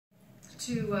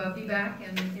to be back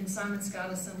in Simon Scott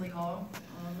Assembly Hall.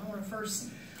 I want to first,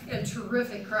 we had a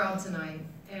terrific crowd tonight,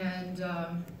 and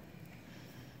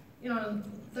you know,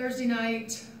 Thursday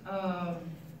night,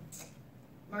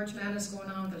 March Madness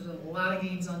going on. There's a lot of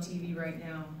games on TV right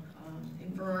now,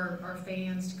 and for our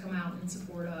fans to come out and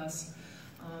support us,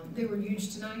 they were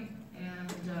huge tonight,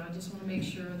 and I just want to make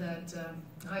sure that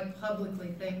I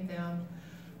publicly thank them,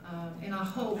 and I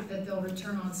hope that they'll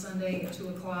return on Sunday at 2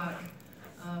 o'clock.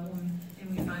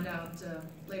 And we find out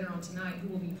later on tonight who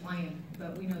will be playing,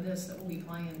 but we know this, that we'll be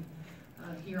playing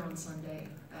here on Sunday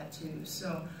at 2.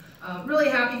 So really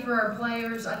happy for our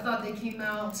players. I thought they came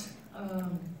out,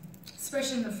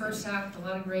 especially in the first half, with a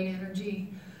lot of great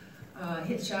energy,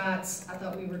 hit shots. I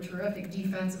thought we were terrific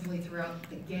defensively throughout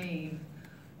the game.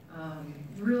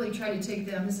 Really tried to take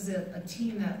them. This is a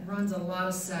team that runs a lot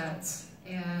of sets,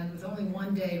 and with only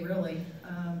one day really,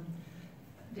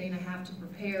 day and a half to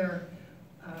prepare,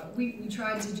 we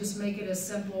tried to just make it as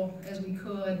simple as we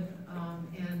could,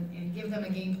 and give them a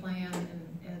game plan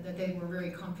and that they were very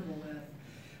comfortable with.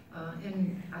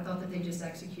 And I thought that they just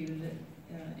executed it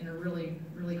in a really,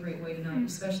 really great way tonight,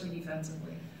 especially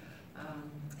defensively.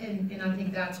 And I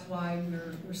think that's why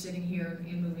we're sitting here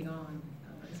and moving on.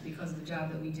 It's because of the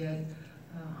job that we did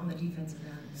on the defensive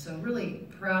end. So really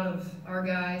proud of our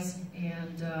guys,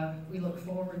 and we look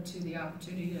forward to the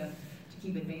opportunity to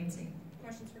keep advancing.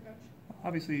 Questions for Coach?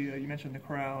 Obviously, you mentioned the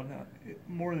crowd.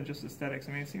 More than just aesthetics.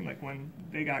 I mean, it seemed like when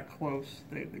they got close,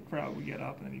 the crowd would get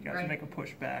up, and then you guys would make a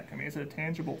push back. I mean, is it a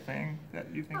tangible thing that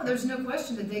you think? Oh, there's no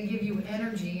question that they give you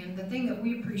energy, and the thing that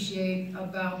we appreciate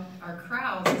about our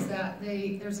crowds is that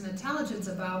there's an intelligence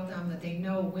about them that they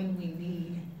know when we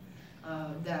need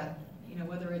that. You know,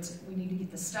 whether it's we need to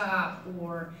get the stop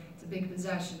or it's a big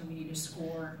possession and we need to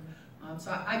score.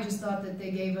 So I just thought that they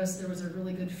gave us, there was a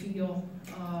really good feel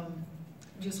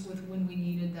just with when we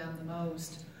needed them the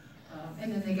most.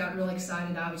 And then they got really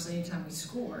excited, obviously, anytime we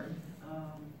scored.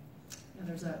 And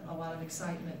there's a lot of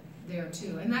excitement there,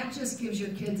 too. And that just gives your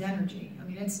kids energy. I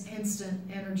mean, it's instant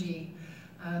energy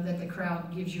that the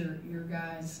crowd gives your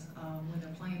guys when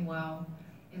they're playing well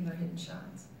and they're hitting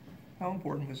shots. How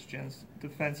important was Jen's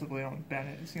defensively on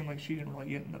Bennett? It seemed like she didn't really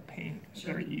get in the paint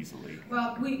very easily.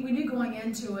 Well, we knew going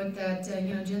into it that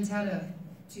you know, Jen's had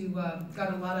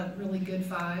got a lot of really good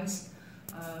fives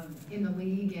in the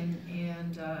league,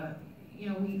 and you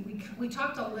know, we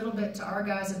talked a little bit to our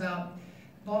guys about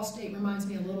Ball State reminds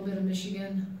me a little bit of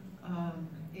Michigan,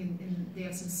 and they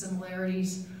have some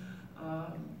similarities.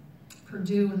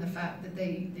 Purdue and the fact that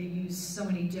they use so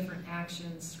many different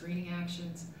actions, screening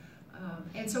actions.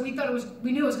 And so we knew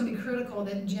it was going to be critical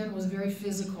that Jen was very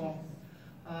physical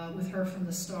with her from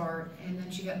the start, and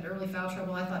then she got into early foul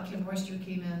trouble. I thought Kim Royster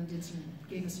came in,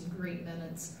 gave us some great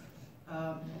minutes.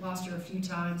 Lost her a few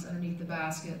times underneath the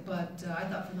basket, but I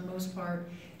thought for the most part,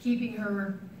 keeping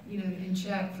her, you know, in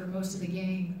check for most of the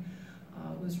game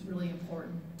was really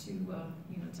important to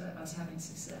you know, to us having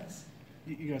success.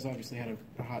 You guys obviously had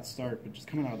a hot start, but just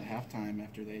coming out of the halftime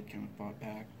after they'd kind of fought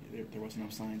back, there was no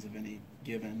signs of any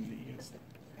given. You guys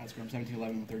outscored 17-11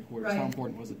 in the third quarter. Right. How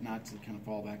important was it not to kind of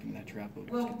fall back into that trap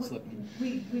of slipping?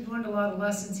 We've learned a lot of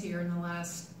lessons here in the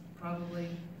last probably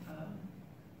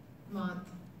month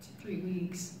to 3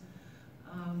 weeks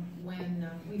when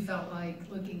we felt like,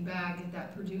 looking back at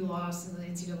that Purdue loss in the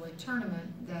NCAA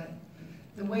tournament, that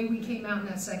the way we came out in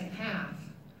that second half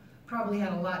probably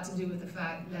had a lot to do with the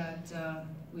fact that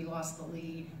we lost the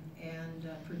lead and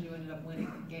Purdue ended up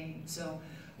winning the game. So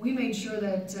we made sure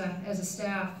that as a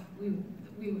staff,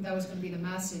 that was going to be the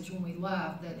message when we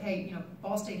left, that hey, you know,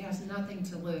 Ball State has nothing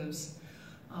to lose,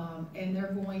 and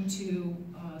they're going to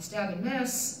stab and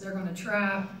miss, they're going to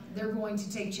trap, they're going to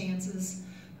take chances.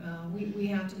 We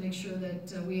have to make sure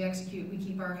that we execute, we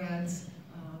keep our heads.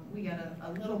 We got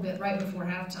a little bit right before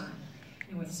halftime,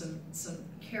 you know, with some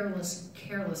careless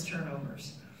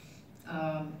turnovers.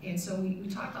 And so we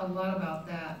talked a lot about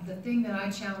that. The thing that I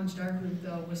challenged our group,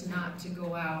 though, was not to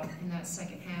go out in that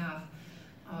second half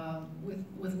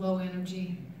with low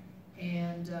energy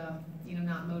and you know,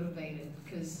 not motivated,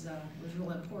 because it was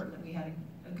real important that we had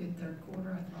a good third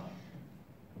quarter, I thought.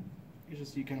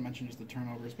 You kind of mentioned just the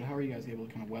turnovers, but how are you guys able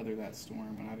to kind of weather that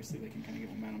storm? And obviously they can kind of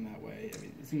get momentum that way. I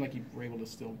mean, it seemed like you were able to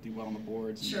still do well on the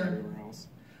boards and everywhere else.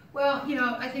 Well, you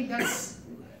know, I think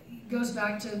goes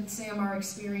back to Sam, our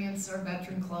experience, our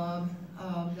veteran club,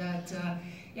 that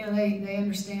you know, they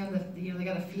understand that, you know, they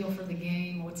got a feel for the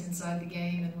game, what's inside the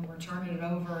game, and when we're turning it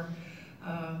over,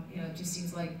 you know, it just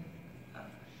seems like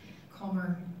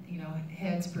calmer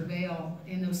heads prevail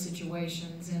in those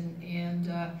situations, and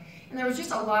there was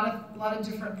just a lot of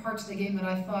different parts of the game that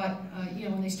I thought,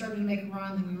 when they started to make a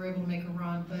run, then we were able to make a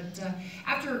run. But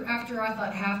after I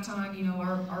thought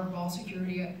halftime, our ball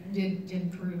security did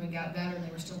improve and got better, and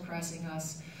they were still pressing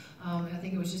us. And I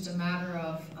think it was just a matter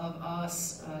of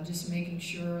us just making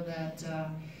sure that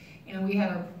we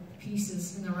had our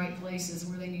pieces in the right places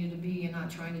where they needed to be, and not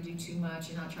trying to do too much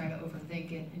and not trying to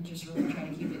overthink it, and just really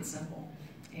trying to keep it simple.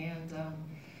 And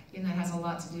that has a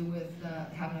lot to do with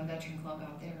having a veteran club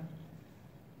out there.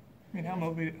 I mean,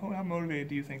 how motivated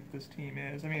do you think this team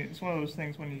is? I mean, it's one of those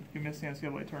things when you miss the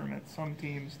NCAA tournament, some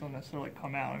teams don't necessarily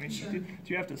come out. I mean, sure. do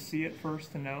you have to see it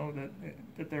first to know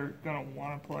that they're going to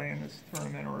want to play in this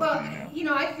tournament? Or well,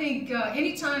 I think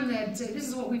anytime that this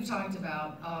is what we've talked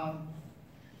about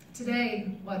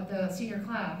today, what the senior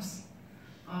class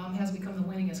has become the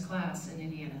winningest class in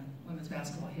Indiana women's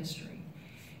basketball history,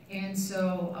 and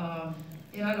so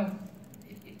and I don't.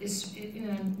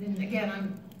 And again,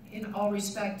 I'm. In all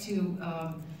respect to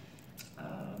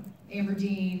Amber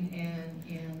Dean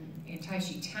and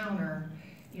Taishi Towner,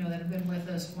 that have been with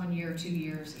us 1 year, 2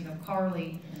 years.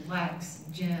 Carly and Lex,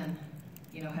 and Jen,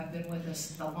 have been with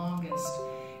us the longest.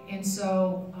 And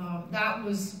so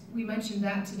we mentioned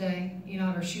that today, at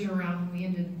our shoot around when we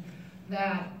ended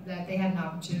that they had an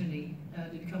opportunity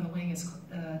to become the winningest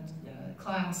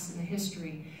class in the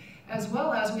history, as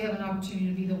well as we have an opportunity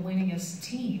to be the winningest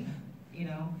team,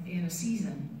 in a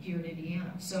season here in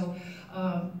Indiana. So,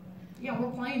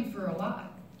 we're playing for a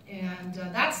lot, and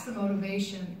that's the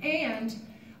motivation. And,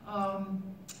 I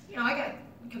got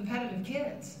competitive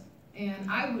kids, and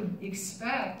I would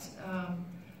expect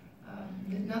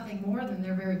nothing more than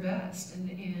their very best,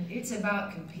 and it's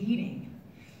about competing.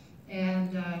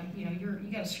 And,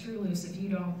 you got to screw loose if you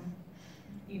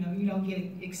don't get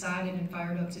excited and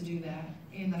fired up to do that.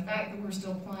 And the fact that we're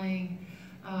still playing,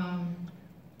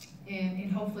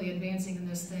 and hopefully advancing in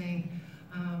this thing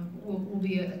will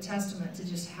be a testament to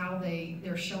just how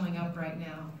they're showing up right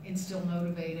now and still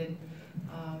motivated,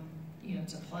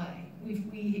 to play.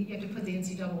 You have to put the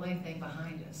NCAA thing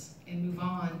behind us and move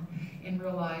on and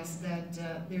realize that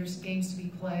there's games to be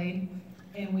played,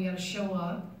 and we got to show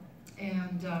up,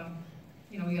 and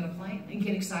we got to play and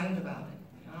get excited about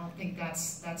it. I don't think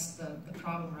that's the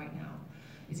problem right now,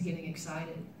 is getting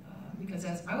excited. Because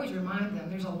as I always remind them,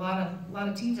 there's a lot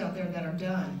of teams out there that are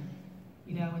done,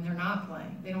 and they're not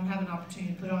playing. They don't have an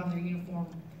opportunity to put on their uniform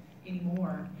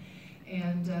anymore.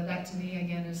 And that, to me,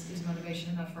 again, is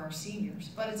motivation enough for our seniors.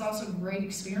 But it's also great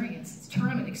experience. It's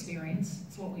tournament experience.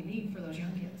 It's what we need for those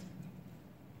young kids.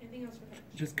 Anything else?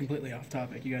 Just completely off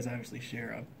topic, you guys obviously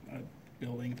share a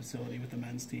building facility with the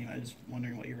men's team. I was just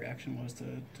wondering what your reaction was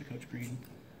to Coach Crean.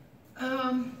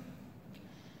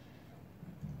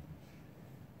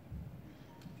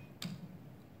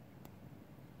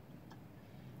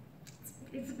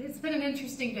 It's been an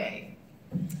interesting day,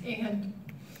 and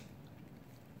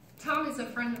Tom is a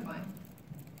friend of mine,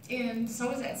 and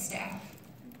so is that staff.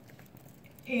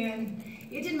 And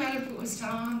it didn't matter if it was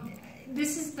Tom.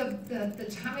 This is the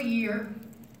time of year,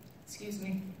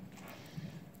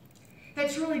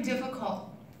 that's really difficult,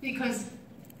 because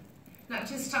not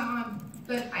just Tom,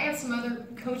 but I have some other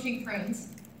coaching friends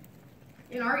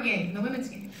in our game, the women's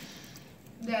game,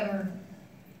 they're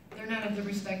not at their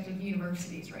respective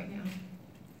universities right now.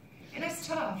 And that's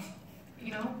tough.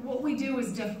 What we do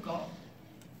is difficult.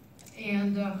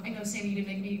 And I know, Sammy, you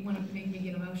didn't want to make me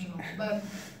get emotional, but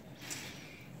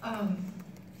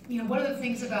one of the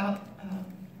things about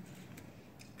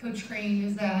Coach Crean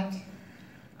is that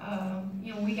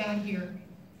when we got here,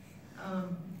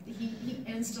 he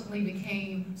instantly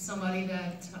became somebody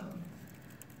that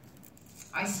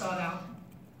I sought out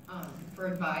for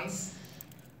advice.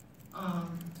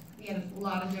 We had a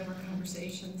lot of different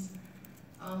conversations.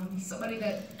 He's somebody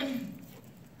that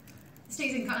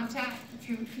stays in contact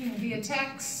through, via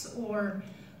text, or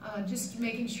just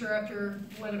making sure after,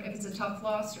 if it's a tough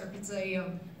loss or if it's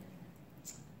a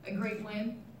great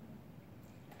win.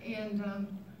 And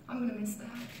I'm going to miss that.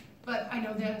 But I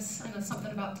know this, I know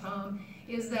something about Tom,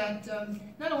 is that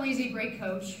not only is he a great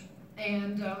coach,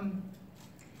 and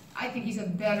I think he's a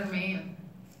better man.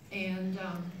 And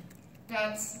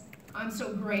I'm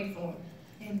so grateful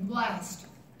and blessed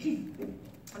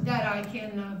that I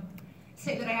can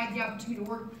say that I had the opportunity to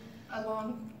work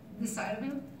along the side of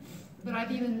him, but I'm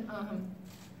even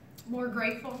more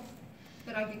grateful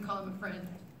that I can call him a friend.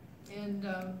 And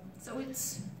so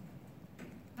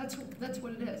that's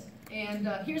what it is. And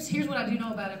here's what I do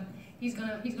know about him. He's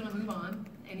gonna move on,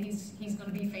 and he's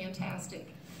gonna be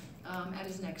fantastic at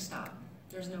his next stop.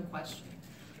 There's no question.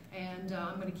 And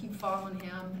I'm going to keep following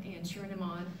him and cheering him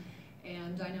on.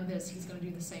 And I know this, he's going to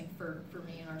do the same for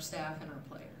me and our staff and our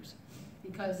players,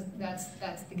 because that's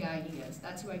the guy he is.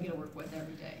 That's who I get to work with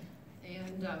every day.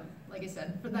 And like I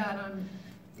said, for that I'm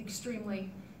extremely,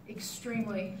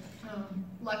 extremely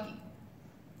lucky.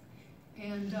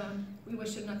 And we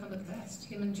wish him nothing but the best.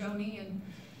 Him and Joni and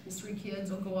his 3 kids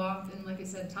will go off, and like I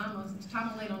said, Tom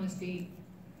will lay on his feet,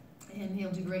 and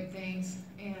he'll do great things.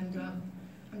 And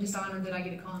I'm just honored that I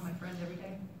get to call him my friend every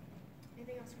day.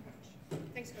 Anything else for Coach?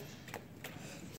 Thanks, Coach.